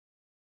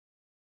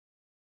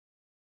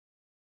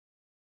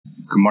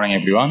Good morning,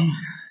 everyone.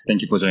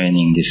 Thank you for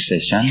joining this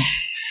session.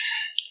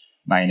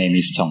 My name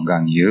is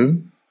JeongGak,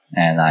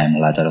 and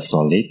I'm Lazarus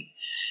colleague.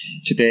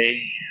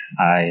 Today,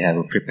 I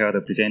have prepared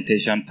a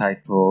presentation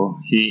titled,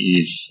 He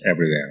is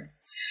Everywhere.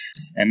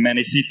 At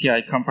many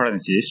CTI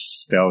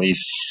conferences, there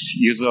is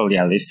usually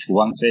at least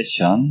one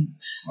session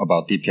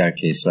about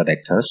DPRK threat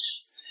actors.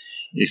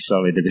 It's a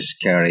little bit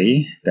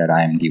scary that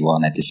I'm the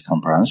one at this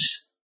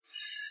conference.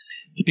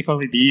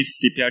 Typically, these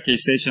DPRK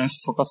sessions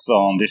focus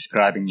on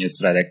describing new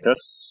threat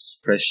actors,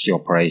 pressure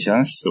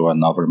operations, or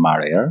novel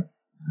malware.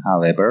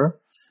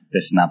 However,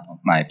 that's not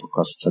my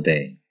focus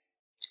today.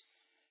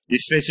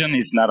 This session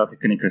is not a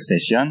technical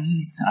session.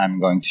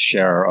 I'm going to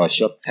share a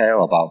short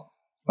tale about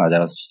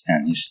Lazarus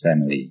and his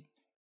family.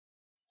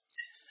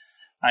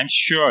 I'm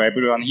sure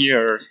everyone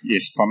here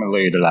is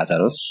familiar with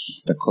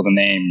Lazarus, the code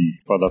name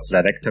for the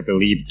threat actor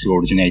believed to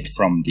originate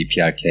from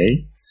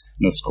DPRK,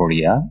 North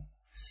Korea.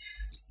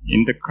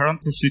 In the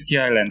current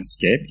CTI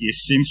landscape, it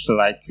seems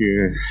like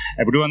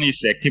everyone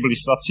is actively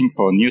searching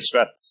for new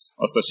threats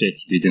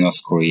associated with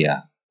North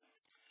Korea.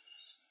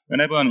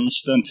 Whenever an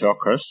incident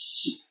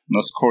occurs,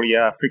 North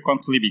Korea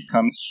frequently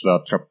becomes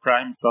the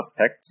prime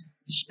suspect,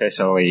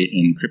 especially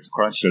in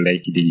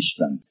cryptocurrency-related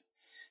incidents.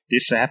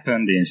 This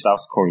happened in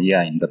South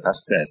Korea in the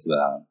past as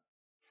well.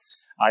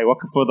 I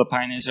work for the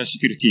Financial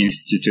Security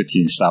Institute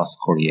in South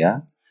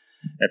Korea.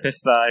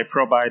 FSI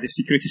provides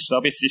security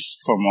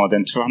services for more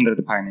than 200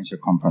 financial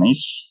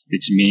companies,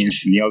 which means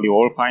nearly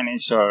all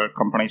financial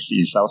companies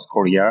in South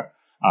Korea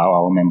are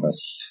our members.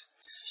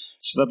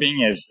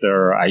 Serving as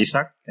the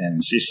ISAC and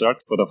CSERT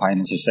for the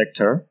financial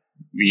sector,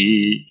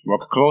 we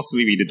work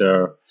closely with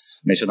the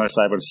National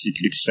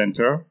Cybersecurity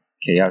Center,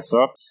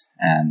 KRCERT,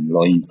 and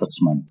law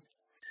enforcement.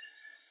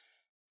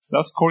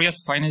 South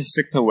Korea's financial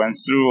sector went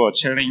through a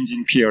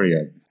challenging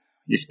period,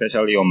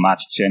 especially on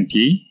March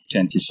 20,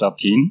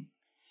 2013,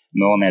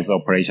 known as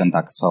Operation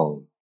Dark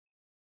Soul.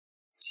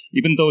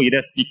 Even though it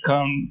has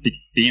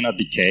been a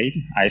decade,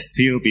 I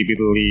still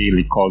vividly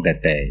recall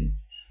that day.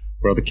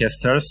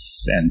 Broadcasters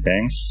and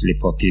banks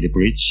reported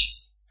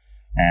breaches,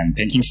 and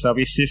banking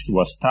services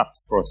were stopped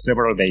for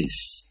several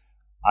days.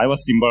 I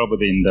was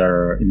involved in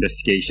the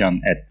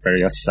investigation at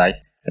various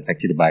sites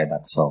affected by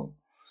Dark Soul.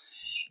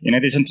 In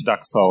addition to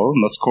Dark Soul,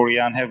 North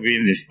Koreans have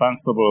been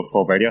responsible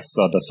for various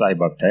other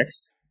cyber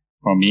attacks.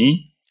 For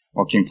me,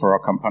 working for a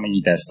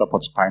company that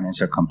supports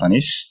financial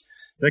companies,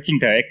 tracking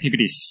their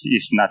activities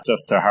is not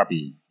just a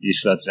hobby,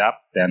 it's a job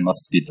that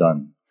must be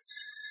done.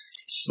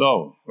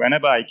 So,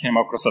 whenever I came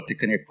across a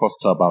technical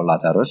post about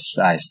Lazarus,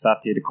 I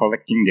started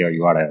collecting their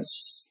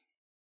URLs.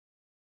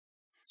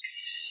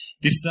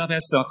 This job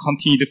has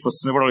continued for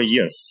several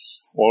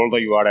years. All the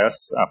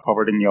URLs are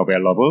publicly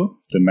available.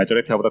 The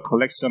majority of the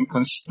collection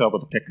consists of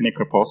the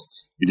technical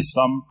posts with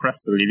some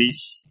press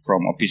release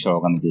from official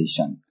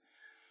organization.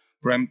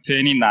 From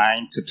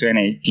 2009 to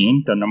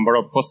 2018, the number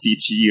of posts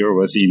each year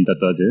was in the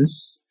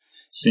dozens.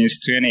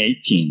 Since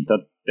 2018,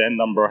 that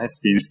number has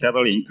been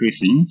steadily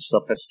increasing,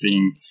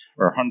 surpassing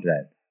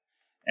 100.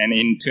 And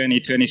in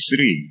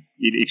 2023,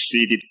 it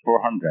exceeded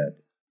 400.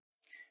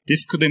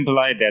 This could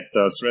imply that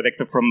the threat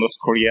actor from North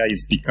Korea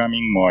is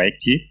becoming more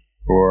active,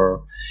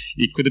 or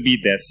it could be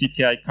that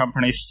CTI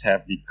companies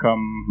have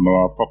become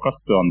more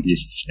focused on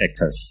these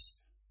actors.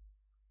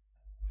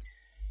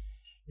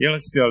 Here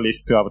is a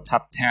list of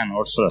top 10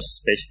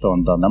 authors based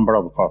on the number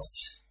of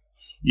posts.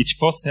 Each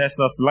post has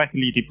a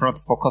slightly different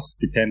focus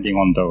depending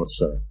on the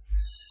author.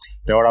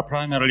 There are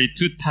primarily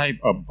two types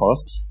of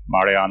posts,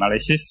 malware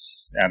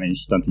analysis and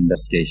incident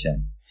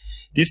investigation.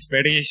 This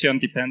variation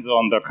depends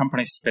on the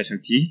company's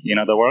specialty. In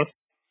other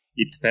words,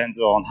 it depends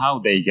on how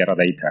they get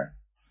data.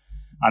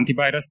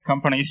 Antivirus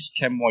companies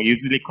can more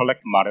easily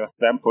collect malware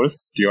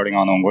samples during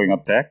an ongoing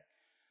attack,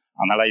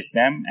 analyze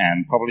them,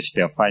 and publish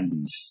their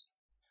findings.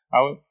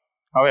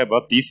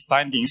 However, these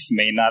findings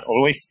may not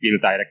always be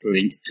directly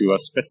linked to a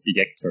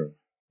specific actor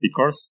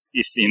because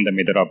it's in the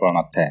middle of an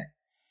attack.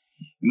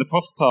 In the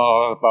post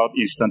about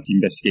incident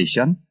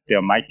investigation,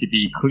 there might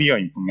be clear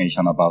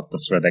information about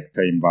the threat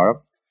actor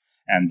involved,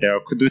 and there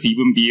could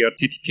even be a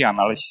TTP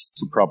analysis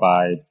to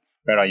provide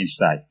better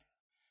insight.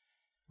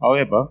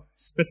 However,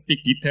 specific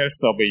details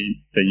of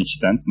the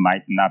incident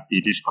might not be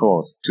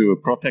disclosed to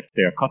protect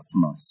their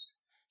customers.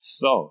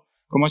 So,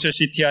 commercial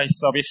CTI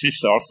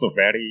services also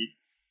vary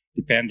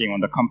depending on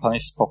the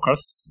company's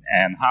focus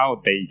and how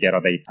they get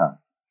data.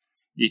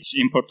 It's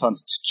important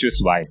to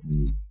choose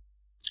wisely.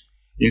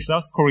 In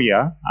South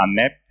Korea,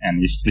 ANNEP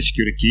and its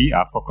security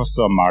are focused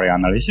on malware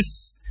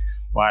analysis,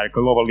 while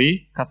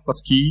globally,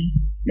 Kaspersky,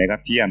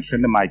 McAfee, and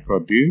Trend Micro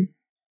do,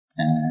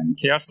 and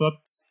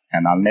KRCERT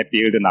and ANNEP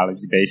build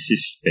knowledge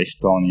bases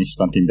based on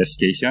incident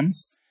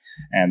investigations,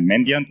 and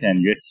Mandiant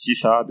and US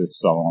CISA do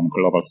so on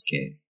global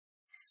scale.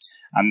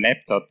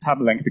 ANNEP, the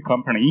top-ranked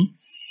company,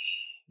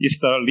 is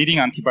the leading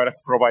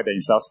antivirus provider in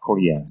South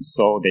Korea,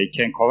 so they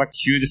can collect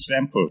huge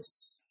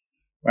samples.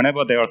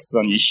 Whenever there's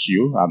an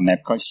issue, ANNEP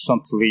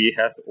consistently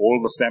has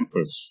all the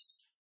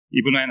samples,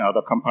 even when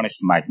other companies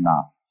might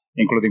not,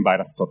 including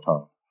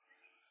VirusTotal.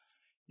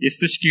 Its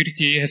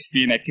security has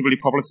been actively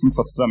publishing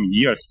for some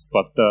years,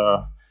 but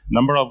the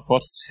number of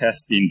posts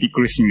has been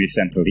decreasing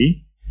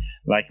recently,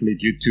 likely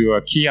due to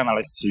a key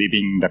analyst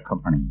leaving the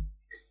company.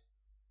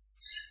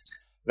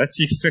 Let's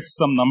extract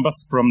some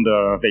numbers from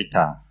the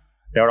data.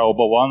 There are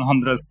over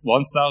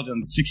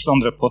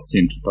 1,600 posts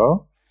in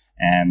total,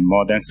 and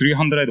more than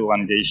 300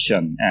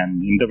 organizations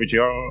and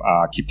individuals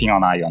are keeping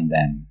an eye on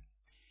them.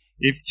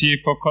 If we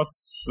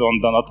focus on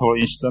the notable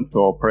incident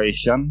or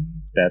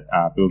operation that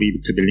are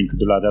believed to be linked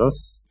to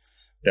Lazarus,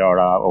 there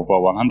are over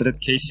 100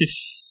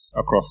 cases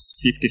across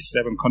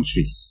 57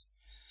 countries.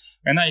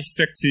 When I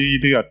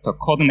extracted the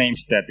code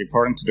names that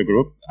referring to the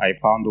group, I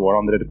found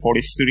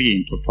 143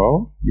 in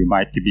total. You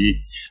might be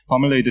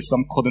familiar with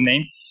some code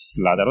names,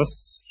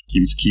 Lazarus,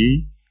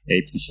 Kimski,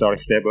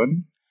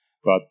 AP37,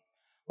 but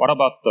what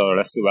about the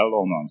less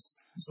well-known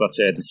ones, such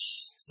as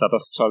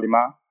Stardust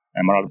Chalima,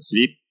 Emerald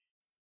Sleep,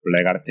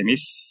 Black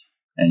Artemis,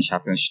 and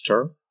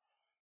Sharpenshooter?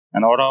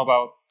 And what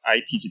about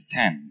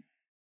ITG10,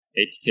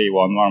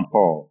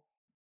 ATK114,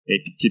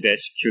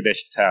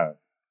 APT-Q-12?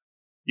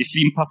 It's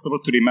impossible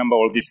to remember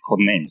all these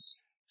code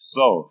names.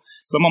 So,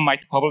 someone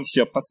might publish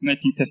a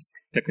fascinating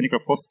technical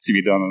post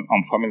with an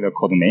unfamiliar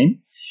code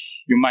name.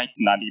 You might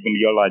not even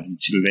realize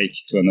it's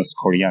related to a North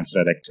Korean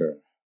threat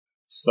actor.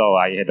 So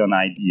I had an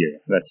idea.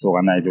 Let's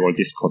organize all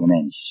these code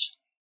names.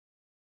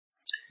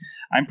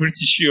 I'm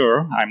pretty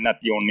sure I'm not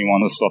the only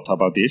one who thought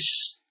about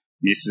this.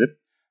 MISP,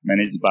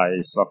 managed by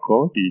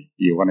Circle,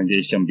 the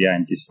organization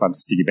behind this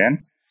fantastic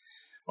event,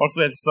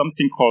 also has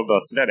something called the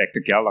Threat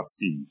Actor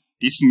Galaxy.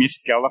 This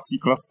MISP Galaxy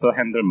cluster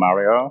handles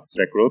malware,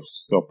 threat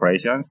groups,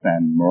 operations,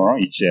 and more,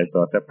 each as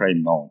a separate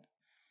node.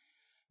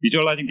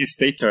 Visualizing this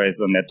data as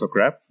a network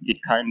graph, it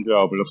kind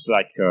of looks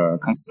like a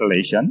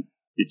constellation,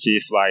 which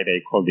is why they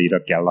call it a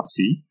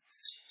galaxy.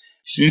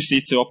 Since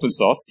it's open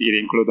source, it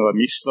includes a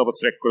mix of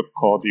threat group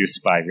code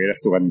used by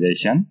various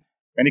organizations.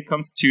 When it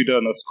comes to the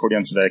North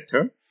Korean threat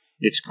actor,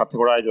 it's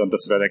categorized under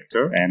threat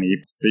actor, and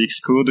if we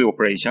exclude the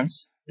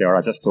operations, there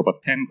are just over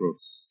 10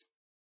 groups.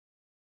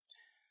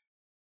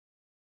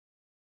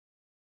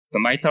 The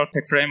MITRE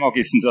Tech framework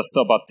isn't just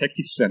about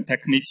tactics and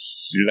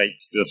techniques related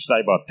to the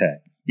cyber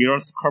attack. It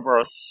also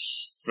covers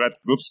threat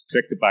groups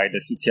tracked by the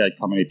CTI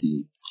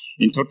community.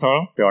 In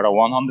total, there are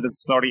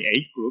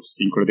 138 groups,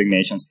 including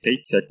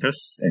nation-state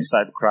actors and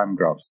cybercrime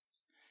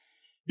groups.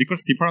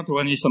 Because different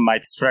organizations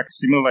might track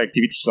similar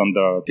activities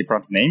under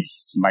different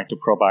names, might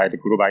provide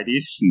group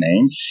IDs,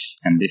 names,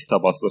 and list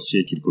of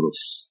associated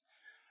groups.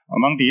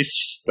 Among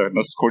these, the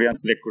North Korean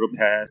threat group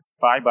has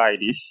 5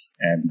 IDs,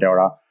 and there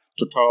are a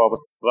total of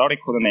 30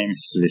 code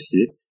names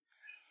listed.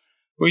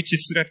 For each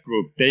threat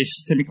group, they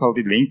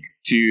systemically link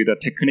to the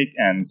technique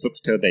and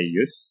software they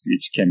use,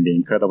 which can be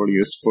incredibly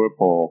useful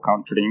for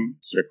countering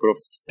threat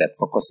groups that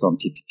focus on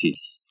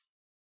TTPs.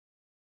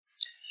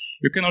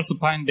 You can also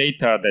find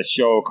data that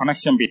show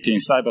connection between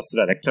cyber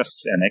threat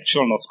actors and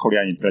actual North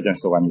Korean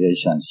intelligence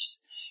organizations.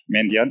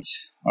 Mandiant,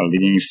 a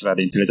leading threat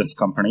intelligence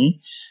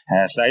company,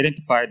 has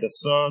identified the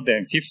third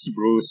and fifth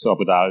rules of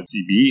the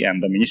RGB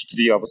and the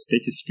Ministry of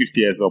State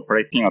Security as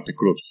operating at the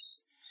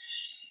groups.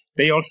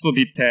 They also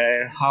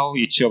detail how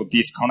each of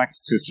these connects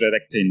to threat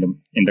actor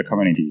in the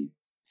community.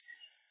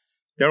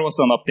 There was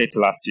an update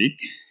last week,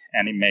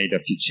 and it made a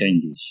few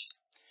changes.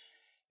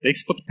 The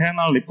expert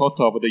panel report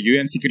of the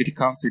UN Security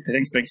Council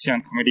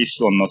Sanction Committees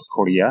on North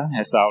Korea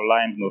has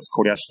outlined North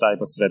Korea's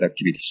cyber threat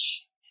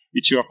activities,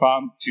 which were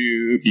found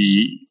to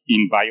be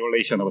in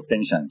violation of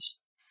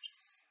sanctions.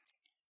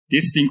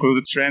 This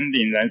includes trend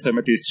in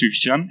ransomware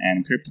distribution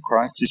and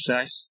cryptocurrency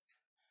size.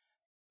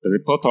 The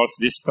report also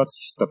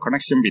discusses the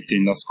connection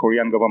between North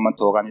Korean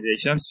government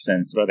organizations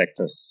and threat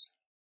actors.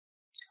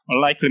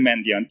 Unlike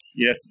Mandiant,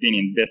 it has been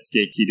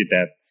investigated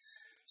that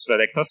threat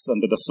actors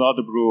under the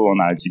third rule on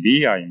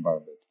RGB are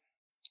involved.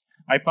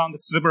 I found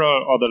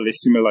several other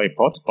similar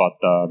reports, but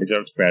the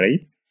results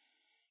varied.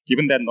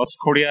 Given that North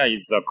Korea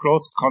is a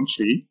closed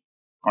country,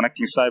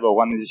 connecting cyber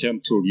organization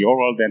to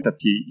real-world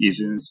entity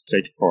isn't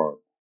straightforward.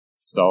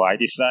 So I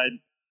decided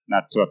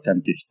not to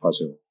attempt this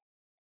puzzle.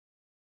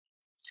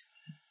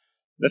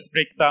 Let's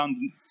break down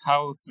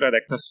how threat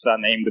actors are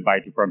named by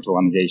different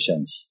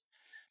organizations.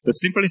 The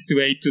simplest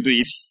way to do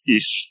this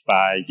is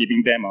by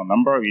giving them a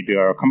number with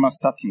a common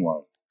starting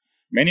word.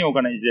 Many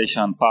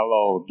organizations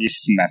follow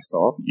this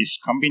method. It's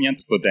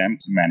convenient for them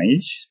to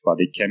manage, but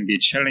it can be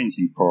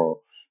challenging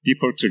for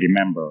people to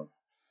remember.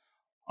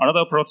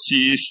 Another approach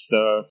is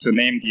to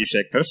name these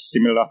actors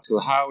similar to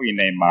how we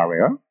name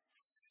malware.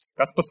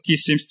 Kaspersky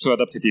seems to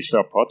adopt this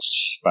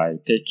approach by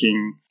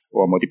taking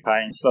or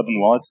modifying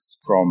certain words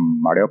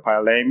from malware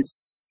file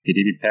names,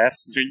 PDB path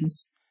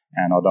strings,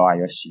 and other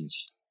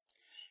IOCs.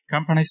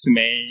 Companies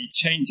may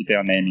change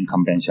their naming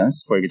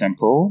conventions. For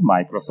example,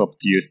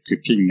 Microsoft used to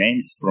pick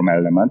names from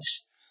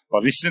elements,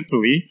 but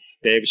recently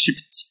they've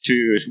shifted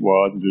to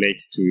words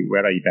related to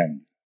weather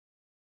event.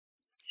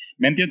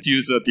 Mandiant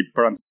use a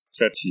different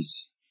strategy.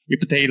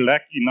 If they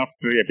lack enough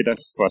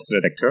evidence for a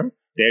threat actor,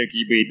 they'll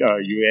give it a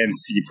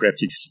UNC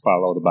prefix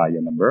followed by a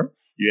number.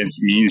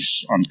 UNC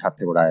means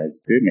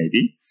uncategorized,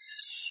 maybe.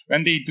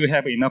 When they do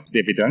have enough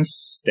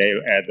evidence, they'll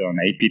add an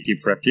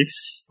APT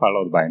prefix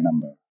followed by a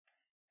number.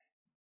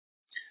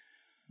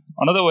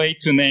 Another way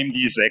to name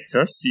these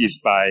actors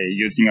is by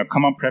using a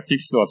common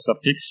prefix or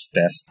suffix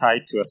that's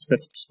tied to a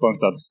specific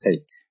sponsored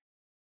state.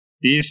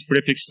 These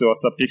prefixes or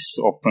suffixes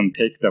often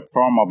take the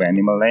form of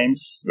animal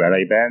names, weather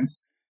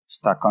events,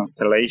 star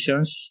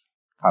constellations,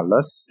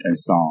 colors, and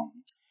so on.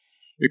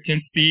 You can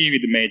see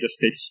with major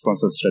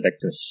state-sponsored thread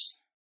actors.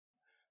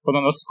 For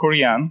the North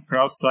Korean,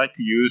 CrowdStrike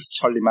used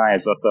Cholima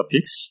as a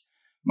suffix,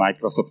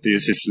 Microsoft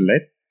uses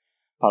LED,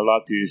 Palo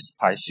Alto uses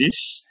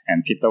Pisces,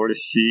 and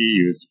PwC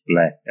uses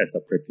black as a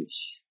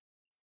prefix.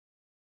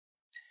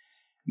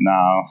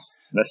 Now,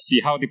 let's see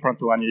how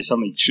different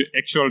organizations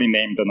actually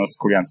name the North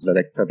Korean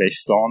thread actor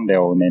based on their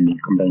own naming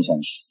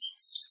conventions.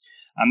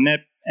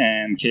 Annet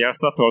and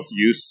KRSAT also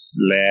use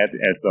LED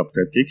as a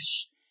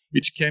prefix,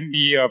 which can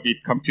be a bit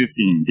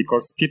confusing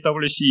because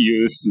PwC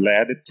uses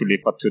LED to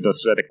refer to the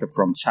thread actor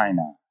from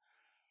China.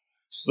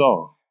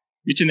 So,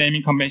 which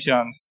naming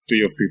conventions do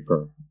you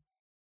prefer?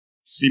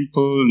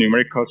 Simple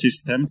numerical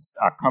systems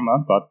are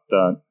common, but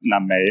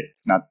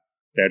not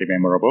very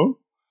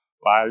memorable,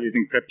 while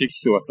using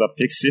prefixes or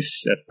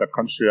suffixes at the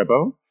country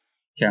level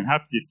can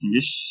help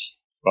distinguish,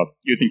 but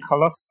using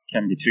colors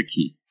can be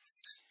tricky.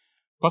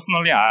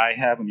 Personally, I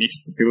have a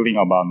mixed feeling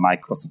about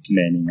Microsoft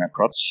naming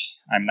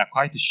approach. I'm not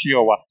quite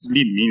sure what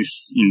sleep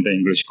means in the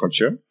English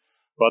culture,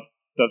 but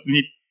doesn't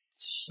it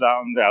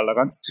sound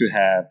elegant to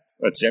have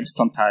a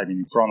gemstone type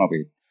in front of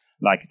it,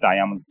 like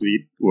diamond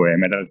sleep or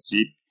emerald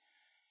sleep?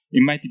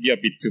 It might be a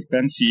bit too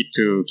fancy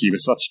to give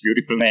such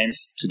beautiful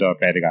names to the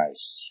bad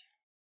guys.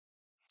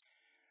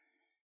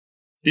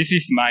 This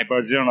is my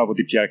version of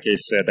the PRK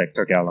thread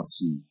actor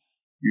galaxy.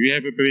 We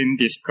have been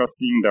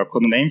discussing the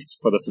code names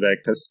for the thread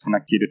actors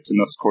connected to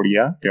North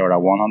Korea. There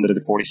are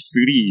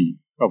 143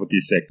 of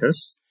these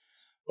actors,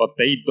 but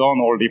they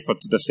don't all refer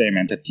to the same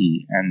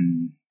entity,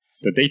 and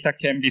the data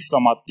can be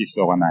somewhat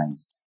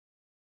disorganized.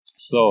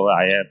 So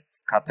I have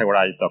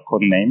categorized the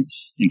code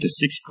names into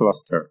 6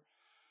 clusters: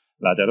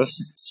 Lazarus,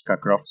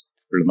 Skycraft,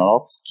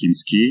 Blunov,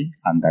 Kimsky,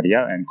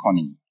 Andaria, and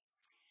Connie.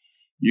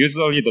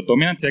 Usually, the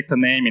dominant actor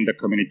name in the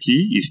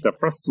community is the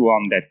first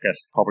one that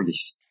gets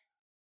published.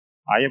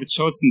 I have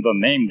chosen the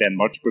name that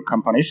multiple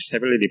companies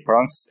heavily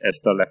reference as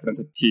the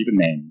representative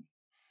name.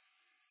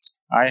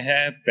 I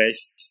have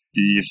based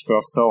this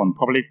cluster on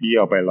publicly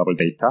available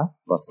data,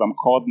 but some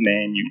code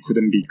name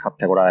couldn't be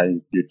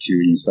categorized due to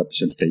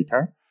insufficient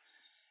data,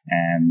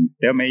 and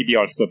there may be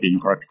also be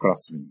incorrect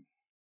clustering.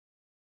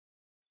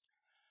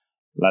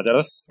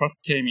 Lazarus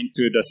first came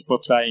into the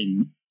spotlight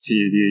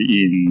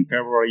in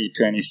February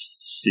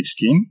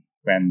 2016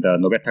 when the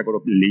Novetta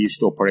Group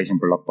released Operation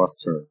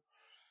Blockbuster,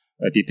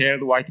 a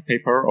detailed white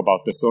paper about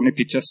the Sony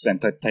Pictures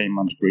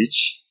Entertainment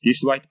breach.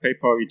 This white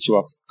paper, which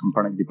was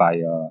accompanied by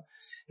a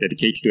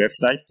dedicated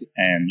website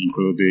and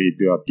included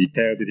a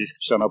detailed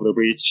description of the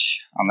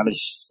breach,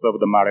 analysis of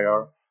the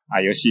malware,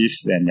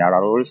 IOCs, and Yara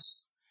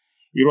rules.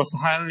 It was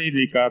highly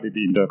regarded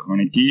in the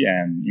community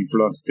and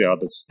influenced the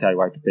other CTI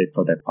white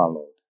paper that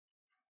followed.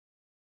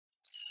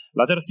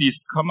 Lazarus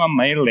is common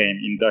male name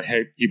in the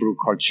Hebrew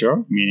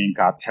culture, meaning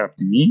God helped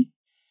me.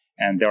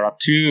 And there are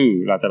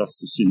 2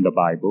 Lazaruses in the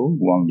Bible,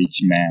 one rich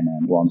man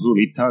and one who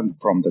returned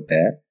from the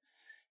dead.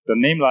 The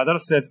name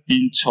Lazarus has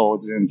been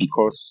chosen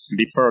because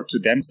they refer to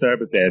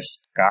themselves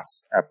as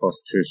God's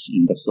apostles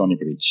in the Sony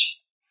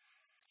breach.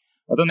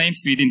 Other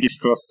names within this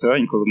cluster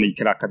include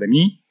Nickel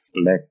Academy,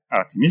 Black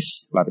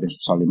Artemis, Labyrinth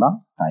Cholima,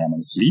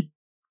 Diamond Sleep,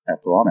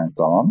 F1, and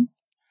so on.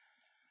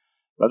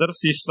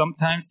 Lazarus is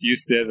sometimes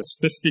used as a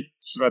specific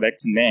thread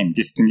actor name,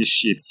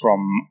 distinguish it from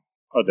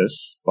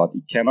others, but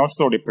it can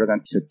also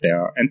represent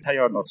their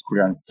entire North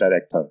Korean thread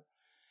actor.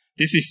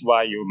 This is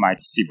why you might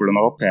see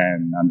Blunov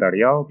and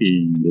Andaria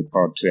being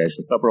referred to as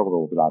a suburb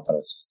of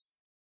Lazarus.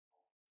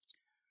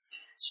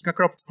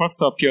 Skycraft first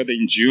appeared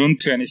in June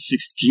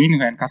 2016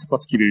 when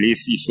Kaspersky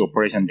released its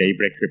Operation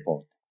Daybreak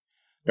report.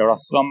 There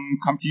was some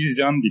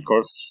confusion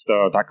because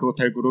the Dark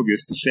Hotel group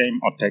used the same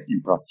attack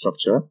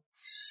infrastructure.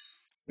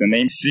 The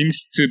name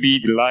seems to be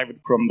derived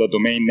from the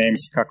domain name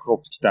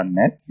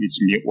skycraft.net, which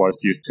was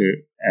used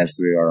as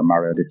a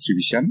malware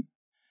distribution.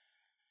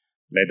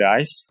 Red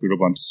Eyes, Group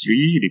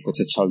 123,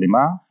 Rikoche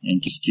Cholima,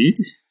 Yankees Kid,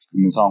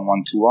 Kumsong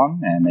 121,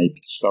 and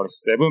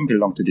APT37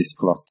 belong to this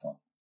cluster.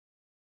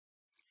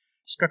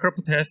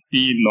 Skycraft has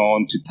been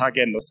known to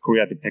target North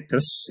Korea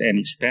detectors and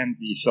expand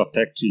its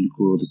attack to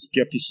include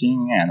spear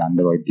phishing and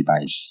Android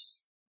device.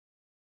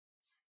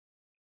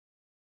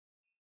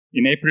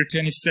 In April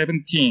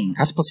 2017,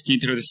 Kaspersky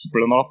introduced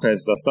Blunov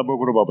as a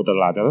subgroup of the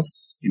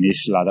Lazarus in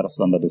its Lazarus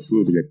Under the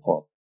Hood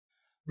report.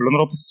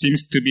 Blunov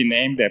seems to be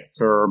named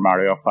after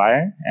Mario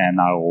File and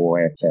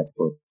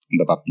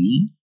ROFF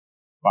B,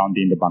 found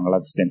in the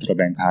Bangladesh Central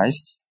Bank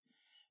heist.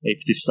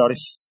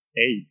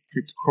 APT38,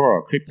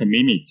 CryptoCore,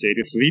 CryptoMimic,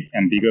 Jade Sleep,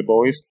 and Bigger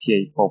Boys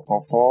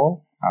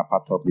TA444 are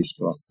part of this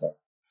cluster.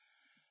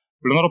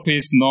 Blunov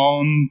is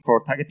known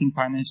for targeting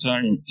financial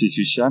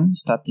institutions,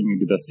 starting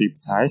with the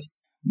SWIFT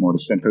heist. More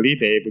recently,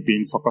 they've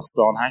been focused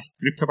on heist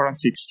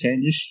cryptocurrency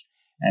exchanges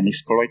and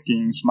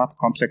exploiting smart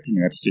contracting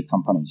Web3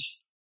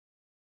 companies.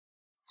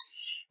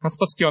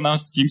 Kaspersky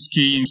announced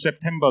Gimski in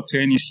September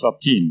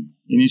 2013,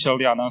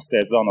 initially announced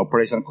as an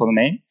operation code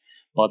name,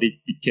 but it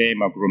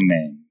became a group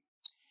name.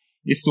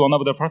 It's one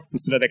of the first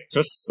threat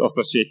actors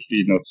associated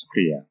with North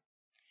Korea.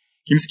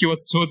 Gimski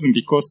was chosen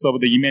because of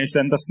the email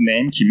sender's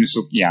name,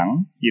 Kim-suk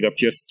Yang. It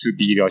appears to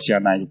be the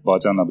Russianized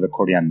version of the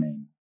Korean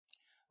name.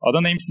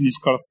 Other names in this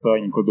cluster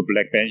include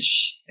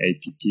Blackbench,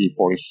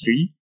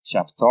 APT43,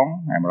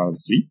 Sharptong, Emerald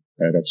 3,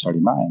 Velvet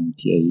Cholima, and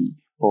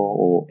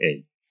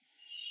TA4OA.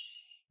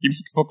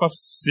 Gimski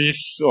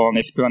focuses on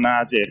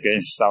espionage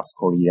against South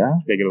Korea,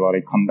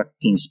 regularly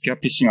conducting spear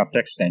phishing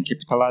attacks and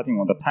capitalizing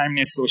on the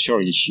timely social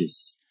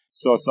issues.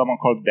 So someone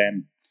called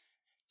them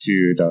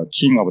to the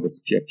king of the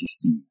spear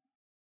phishing.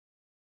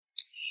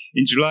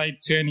 In July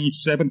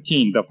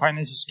 2017, the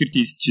Financial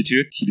Security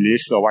Institute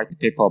released a white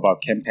paper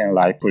about campaign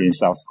rifle in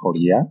South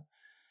Korea,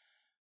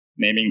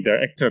 naming the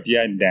actor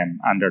behind them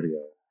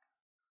Underreal.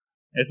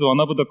 As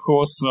one of the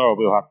co-authors of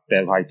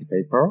that white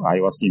paper, I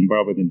was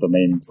involved in the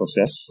naming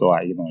process, so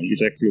I know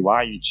exactly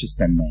why you choose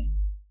that name.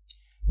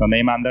 The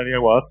name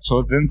Underreal was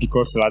chosen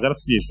because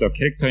Lazarus is a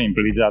character in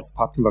Blizzard's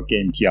popular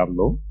game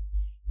Diablo.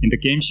 In the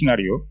game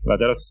scenario,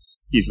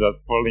 Lazarus is a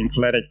fallen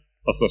cleric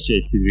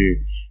associated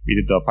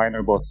with the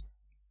final boss,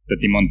 the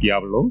demon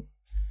Diablo,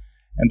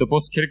 and the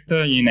boss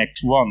character in Act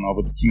 1 of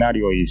the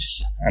scenario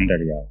is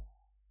Underreal.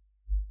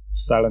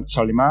 Silent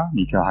Cholima,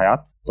 Nika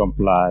Hayat,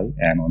 Stonefly,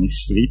 and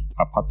Onyx Sleep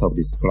are part of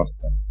this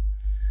cluster.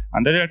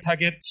 Underreal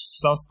targets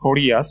South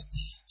Korea,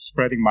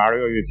 spreading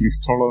malware using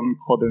stolen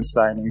code and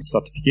signing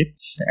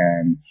certificates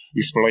and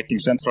exploiting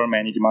central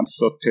management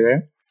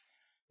software.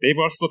 They've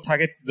also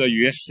targeted the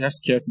US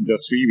healthcare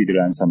industry with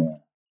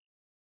ransomware.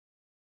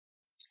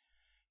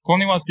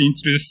 Kony was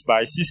introduced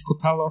by Cisco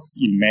Talos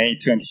in May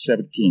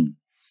 2017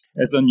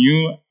 as a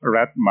new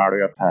red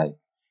malware type.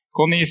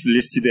 Kony is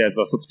listed as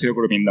a software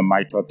group in the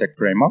MITRE ATT&CK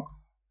framework.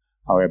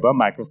 However,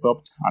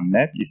 Microsoft,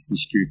 Amnet, Eastern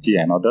Security,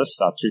 and others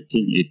are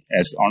treating it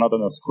as another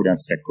North Korean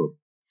threat group.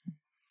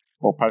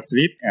 Opal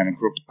Sleep and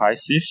grouped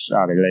Pisces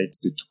are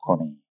related to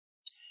Kony.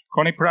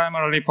 Kony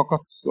primarily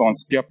focuses on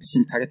spear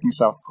phishing targeting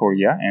South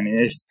Korea, and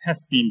it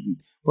has been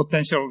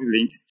potentially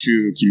linked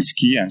to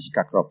Gimski and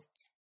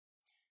Skycraft.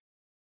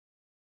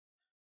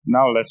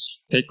 Now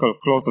let's take a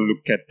closer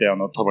look at their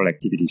notable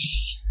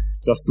activities.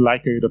 Just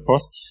like with the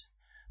post,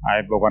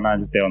 I've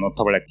organized their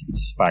notable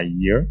activities by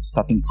year,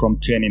 starting from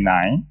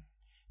 29.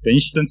 The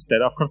incidents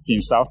that occurs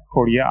in South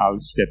Korea are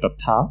listed at the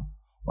top,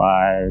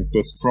 while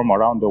those from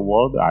around the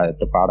world are at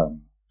the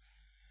bottom.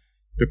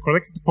 The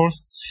collected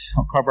posts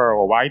cover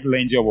a wide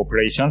range of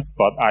operations,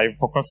 but I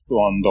focused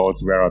on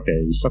those where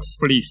they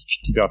successfully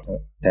executed the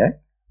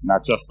attack,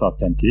 not just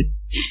attempted.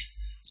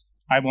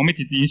 I've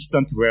omitted the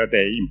incident where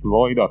they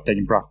employed attack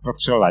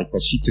infrastructure like a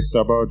sheet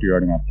server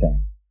during attack.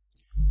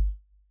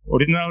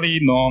 Originally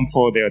known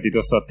for their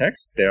DDoS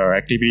attacks, their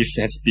activities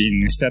has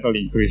been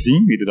steadily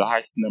increasing, with the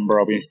highest number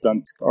of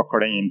incidents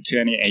occurring in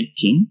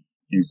 2018.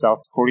 In South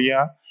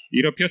Korea,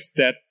 it appears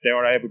that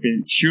there have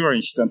been fewer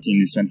incidents in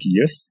recent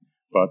years,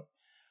 but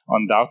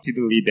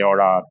undoubtedly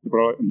there are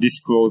several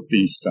undisclosed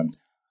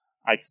incidents.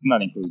 I could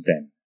not include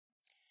them.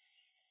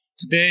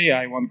 Today,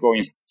 I won't go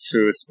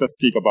into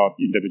specific about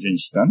individual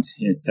incidents.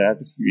 Instead,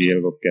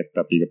 we'll look at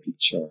the bigger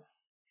picture.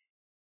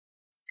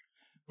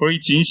 For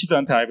each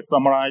incident, I've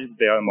summarized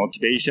their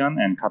motivation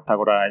and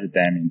categorized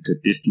them into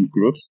distinct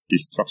groups: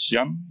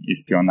 destruction,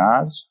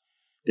 espionage,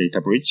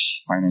 data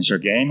breach, financial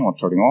gain,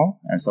 authoring,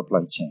 and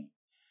supply chain.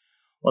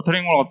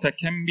 Authoring attack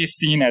can be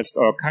seen as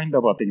a kind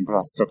of attack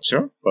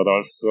infrastructure, but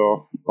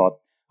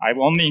I've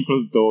only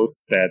included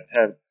those that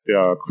have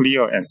a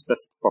clear and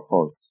specific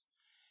purpose.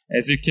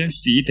 As you can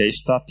see, they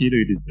started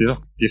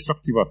with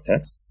destructive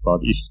attacks, but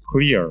it's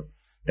clear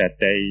that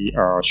they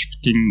are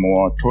shifting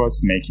more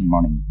towards making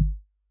money.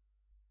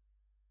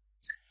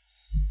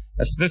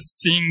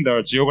 Assessing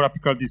the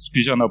geographical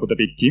distribution of the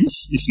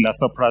victims, it's not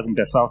surprising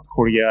that South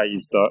Korea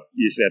is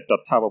at the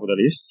top of the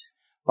list,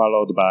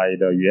 followed by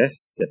the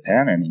US,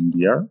 Japan, and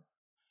India.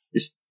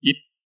 It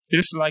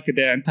feels like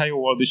the entire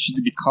world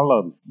should be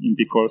colored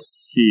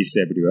because he is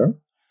everywhere.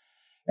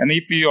 And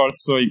if we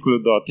also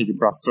include the attack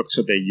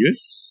infrastructure they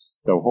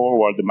use, the whole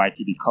world might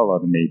be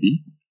colored,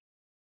 maybe.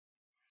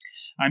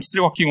 I'm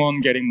still working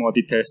on getting more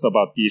details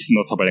about these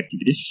notable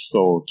activities,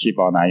 so keep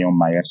an eye on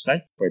my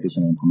website for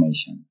additional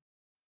information.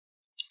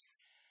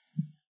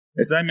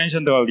 As I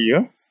mentioned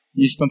earlier,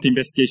 incident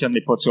investigation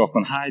reports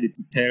often hide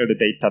detailed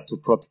data to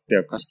protect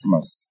their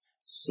customers.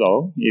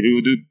 So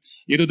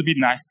it would be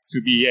nice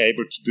to be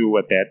able to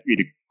do that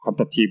with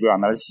quantitative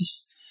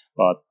analysis,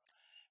 but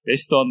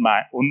based on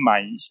my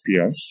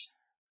experience,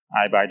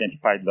 I've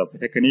identified the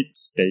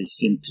techniques they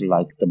seem to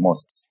like the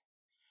most.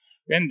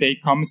 When they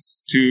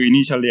comes to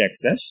initially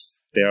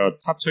access, their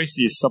top choice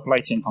is supply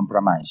chain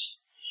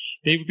compromise.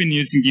 They've been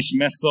using this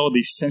method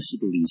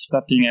extensively,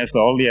 starting as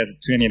early as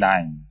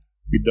 29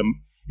 with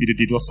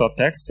the DDoS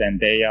attacks,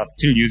 and they are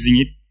still using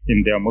it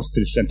in their most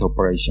recent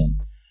operation,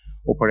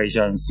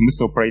 Operation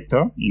Smooth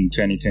Operator in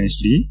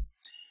 2023.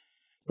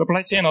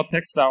 Supply chain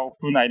attacks are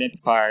often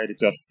identified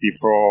just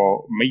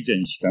before major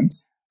incident,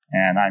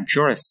 and I'm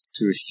curious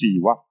to see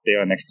what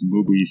their next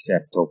move is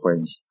after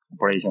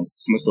Operation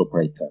Smooth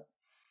Operator.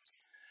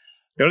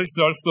 There is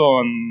also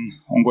an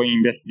ongoing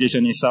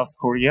investigation in South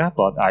Korea,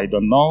 but I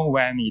don't know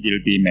when it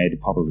will be made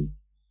public.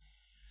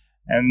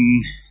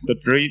 And the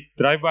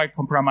drive-by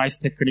compromise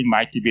technique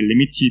might be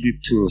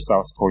limited to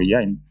South Korea.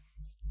 In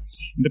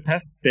the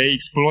past, they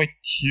exploited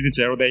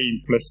zero-day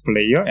influence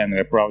player and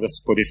web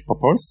browsers for this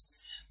purpose.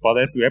 But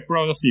as web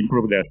browsers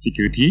improved their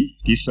security,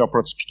 this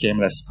approach became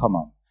less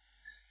common.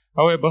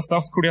 However,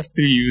 South Korea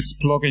still uses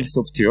plugin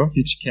software,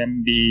 which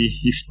can be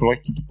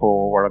exploited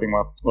for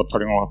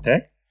watering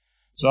attack.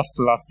 Just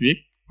last week,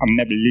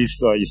 Amnet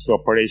released its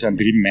Operation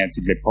Dream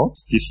Magic report.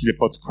 This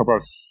report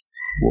covers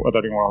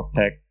watering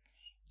attack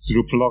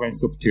through plugin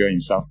software in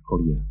South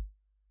Korea.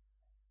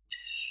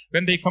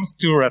 When it comes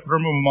to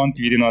lateral movement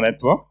within a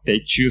network,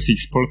 they choose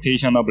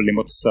exploitation of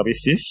remote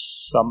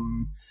services.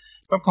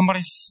 Some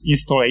companies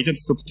install agent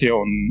software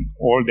on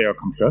all their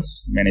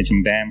computers,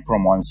 managing them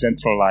from one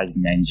centralized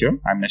manager.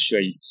 I'm not sure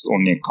it's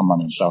only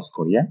common in South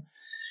Korea.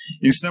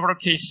 In several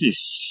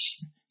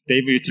cases,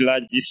 they've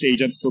utilized this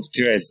agent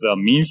software as a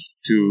means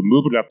to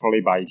move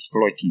laterally by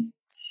exploiting.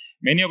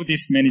 Many of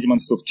these management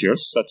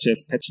softwares, such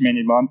as patch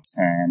management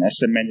and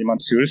asset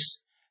management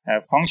tools,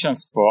 have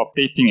functions for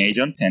updating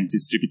agents and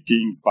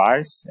distributing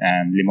files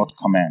and remote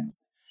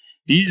commands.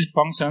 These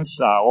functions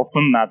are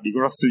often not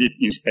rigorously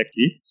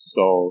inspected,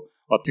 so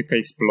attackers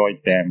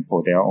exploit them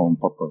for their own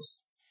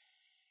purpose.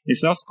 In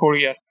South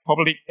Korea's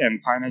public and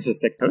financial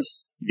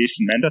sectors, it is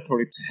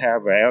mandatory to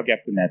have an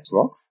air-gapped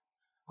network.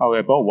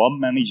 However,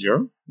 one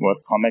manager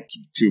was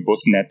connected to both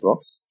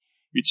networks,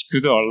 which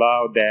could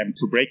allow them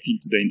to break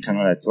into the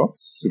internal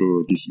networks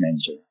through this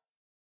manager.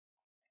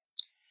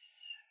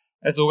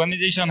 As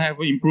organizations have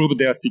improved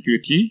their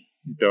security,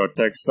 the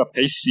attack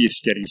surface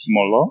is getting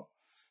smaller.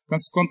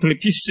 Consequently,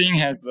 phishing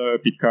has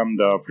become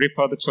the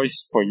preferred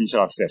choice for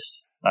initial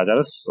access.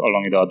 Lazarus,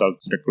 along with other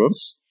threat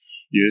groups,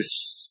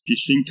 use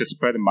phishing to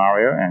spread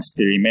malware and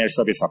steal email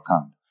service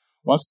account.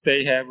 Once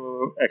they have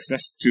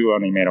access to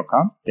an email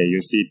account, they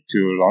use it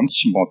to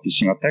launch more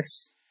phishing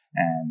attacks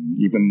and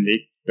even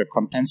leak the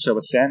contents of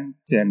sent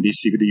and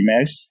received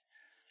emails.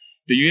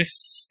 The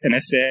US,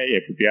 NSA,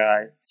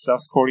 FBI, South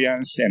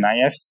Koreans,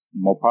 NIS,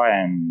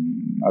 MOPA,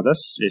 and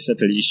others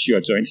recently issued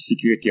a joint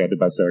security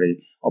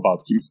advisory about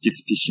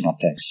Kimski's phishing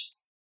attacks.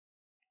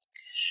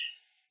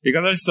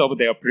 Regardless of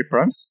their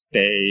preference,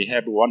 they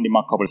have one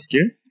remarkable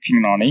skill,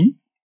 quick learning.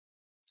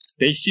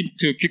 They seem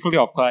to quickly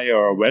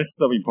acquire a wealth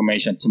of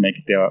information to make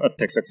their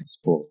attack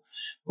successful.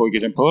 For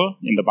example,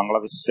 in the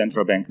Bangladesh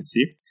Central Bank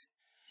SWIFT,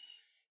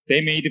 they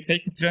made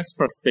fake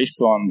transfers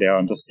based on their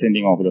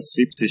understanding of the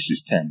SWIFT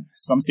system,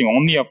 something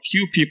only a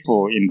few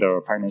people in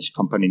the financial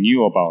company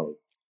knew about it.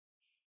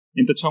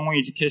 In the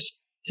Chongwei's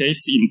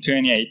case in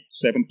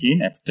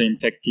 2017, after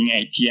infecting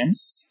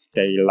ATMs,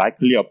 they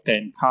likely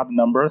obtained card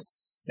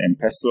numbers and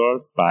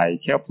passwords by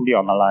carefully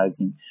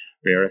analyzing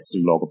various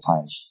log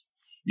files,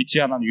 which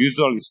are not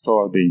usually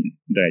stored in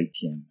the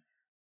ATM.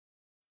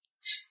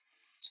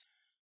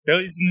 There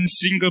isn't a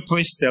single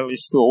place that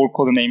lists all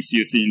code names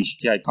used in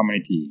CTI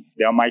community.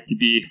 There might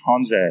be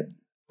 100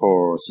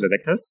 for threat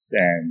actors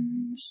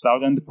and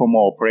 1,000 for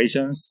more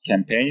operations,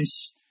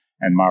 campaigns,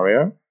 and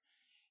malware.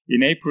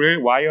 In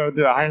April, Wired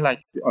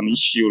highlighted an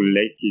issue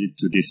related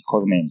to these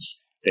code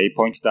names. They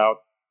pointed out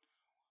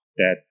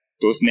that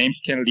those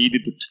names can lead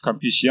to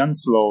confusion,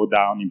 slow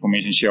down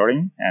information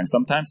sharing, and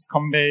sometimes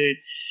convey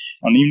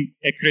an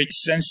inaccurate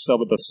sense of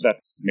the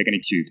threat's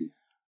magnitude.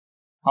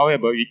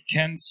 However, we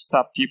can't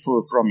stop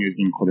people from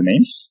using code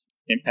names.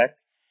 In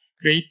fact,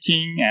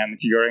 creating and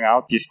figuring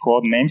out these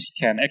code names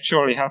can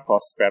actually help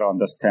us better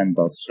understand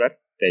the threat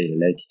they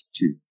relate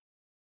to.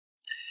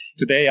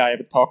 Today, I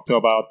have talked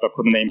about the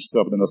code names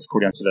of the North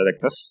Korean threat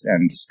actors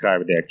and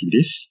described their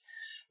activities.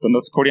 The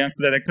North Korean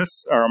threat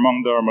actors are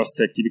among the most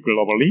active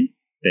globally.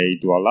 They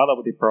do a lot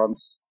of different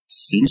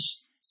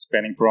things,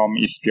 spanning from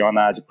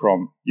espionage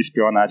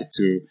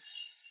to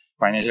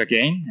financial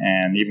gain,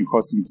 and even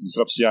causing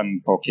disruption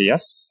for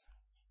chaos.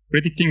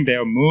 Predicting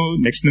their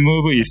next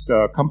move is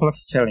a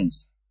complex challenge.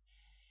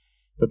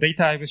 The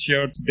data I've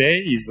shared today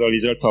is a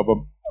result of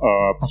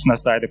a personal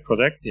side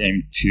project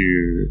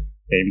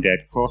aimed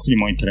at closely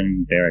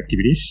monitoring their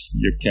activities.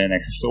 You can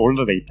access all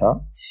the data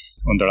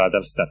on the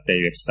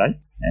Lazarus.day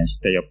website and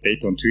stay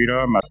updated on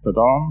Twitter,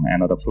 Mastodon,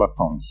 and other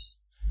platforms.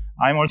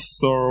 I'm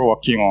also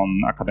working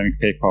on academic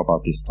paper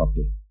about this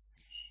topic.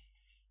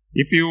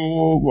 If you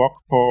work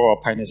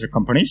for financial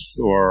companies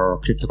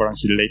or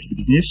cryptocurrency-related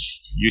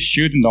business, you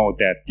should know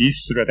that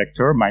this threat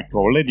actor might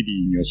already be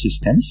in your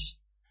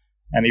systems.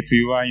 And if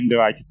you are in the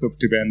IT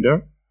software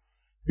vendor,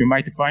 you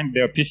might find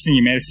their phishing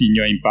emails in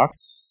your inbox.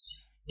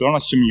 Don't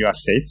assume you are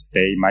safe.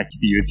 They might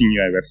be using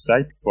your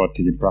website for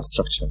the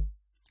infrastructure.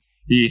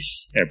 It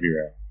is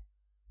everywhere.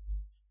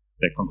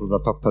 That concludes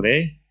our talk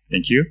today.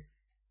 Thank you.